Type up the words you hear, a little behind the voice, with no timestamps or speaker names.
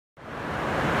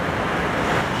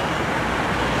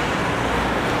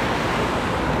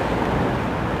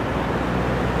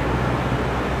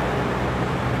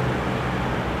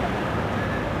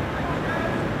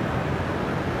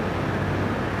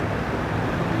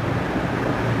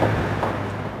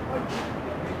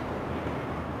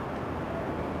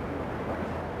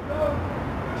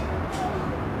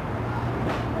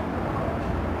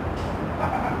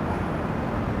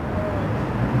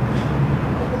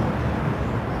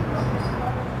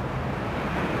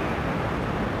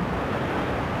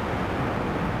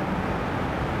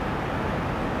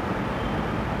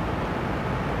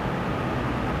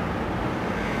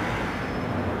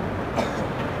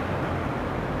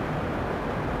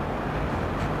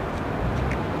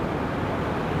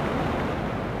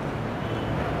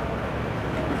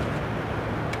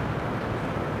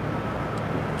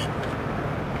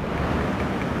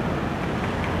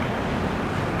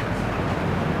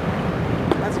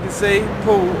can see,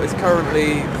 Paul is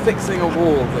currently fixing a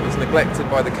wall that was neglected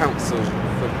by the council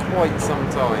for quite some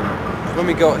time. When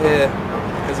we got here,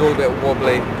 it was all a bit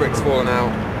wobbly, bricks falling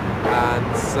out,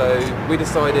 and so we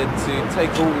decided to take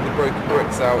all of the broken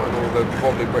bricks out and all the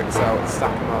wobbly bricks out and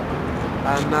stack them up.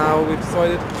 And now we've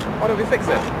decided, why don't we fix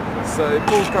it? So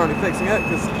Paul's currently fixing it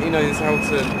because he knows how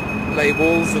to lay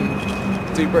walls and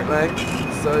do bricklaying.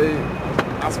 So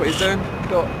that's what he's doing. We've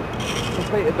got a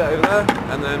completed bit over there,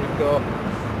 and then we've got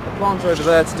a planter over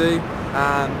there to do,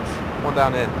 and one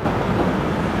down here.